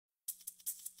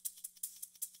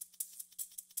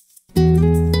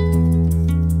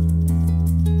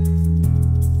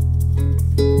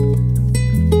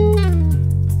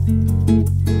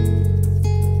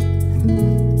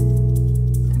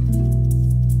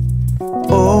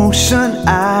ocean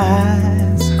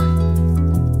eyes,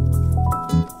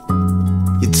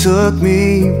 you took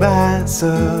me by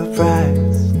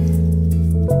surprise.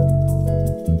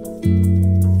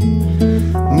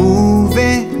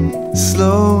 Moving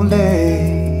slowly,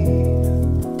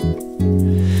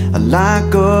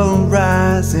 like a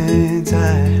rising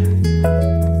tide.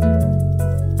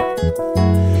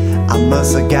 I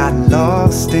must have gotten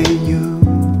lost in you,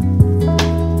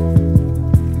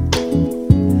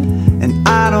 and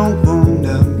I don't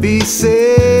wanna be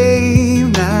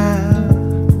saved now.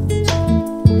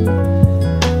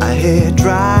 I hear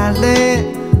dry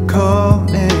land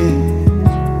calling,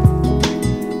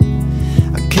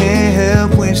 I can't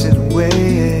help wishing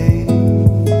away.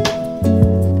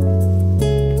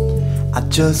 I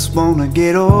just wanna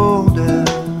get older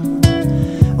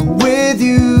with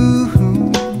you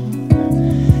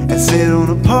and sit on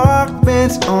a park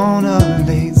bench on a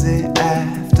lazy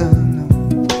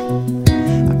afternoon.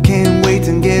 I can't wait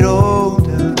to get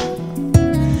older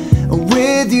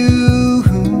with you.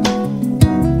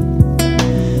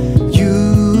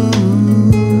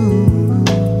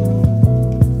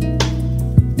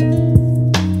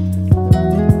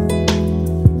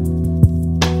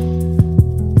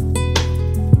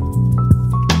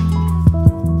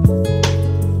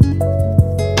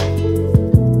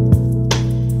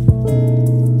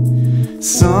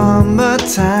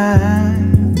 Summertime,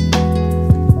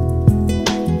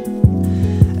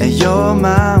 and you're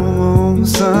my warm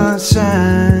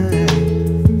sunshine,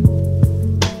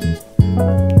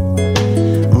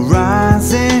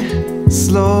 rising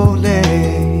slowly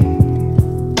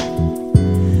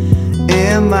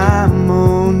in my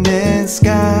morning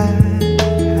sky.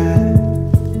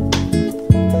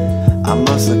 I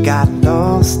must have got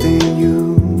lost in you,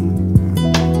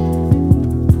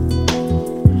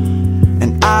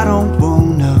 I don't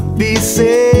wanna be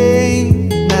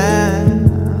saved now.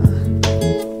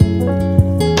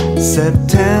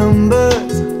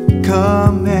 September's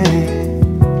coming,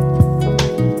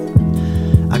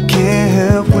 I can't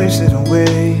help wishing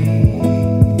away.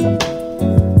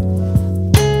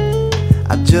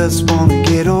 I just wanna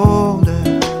get older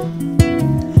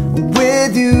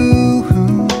with you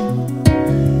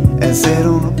and sit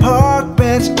on a park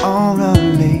bench on a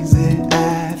lazy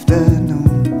afternoon.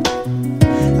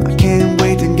 Can't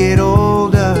wait to get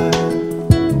older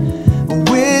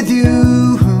with you.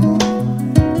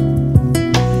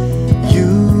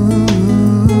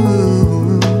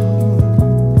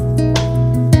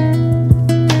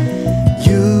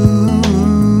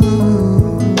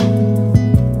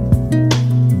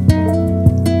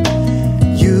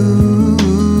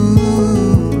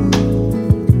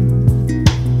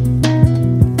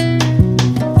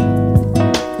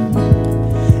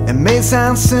 It may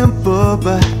sound simple,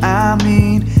 but I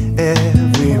mean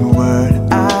every word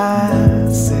I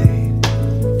say.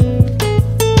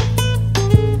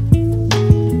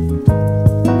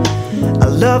 I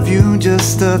love you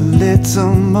just a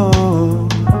little more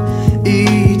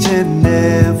each and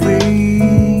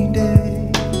every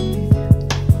day.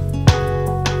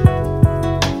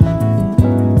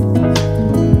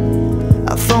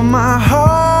 I thought my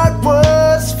heart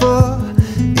was full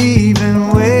even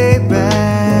way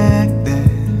back then.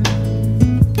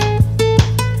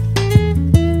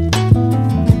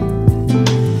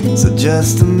 So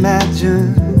just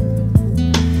imagine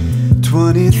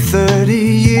 20, 30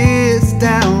 years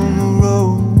down the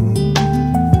road,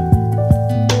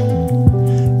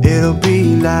 it'll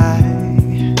be like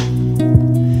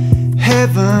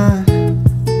heaven,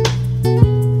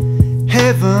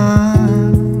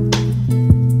 heaven.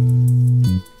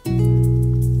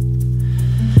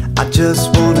 I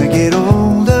just wanna get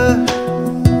older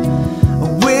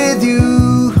with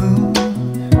you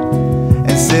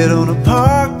and sit on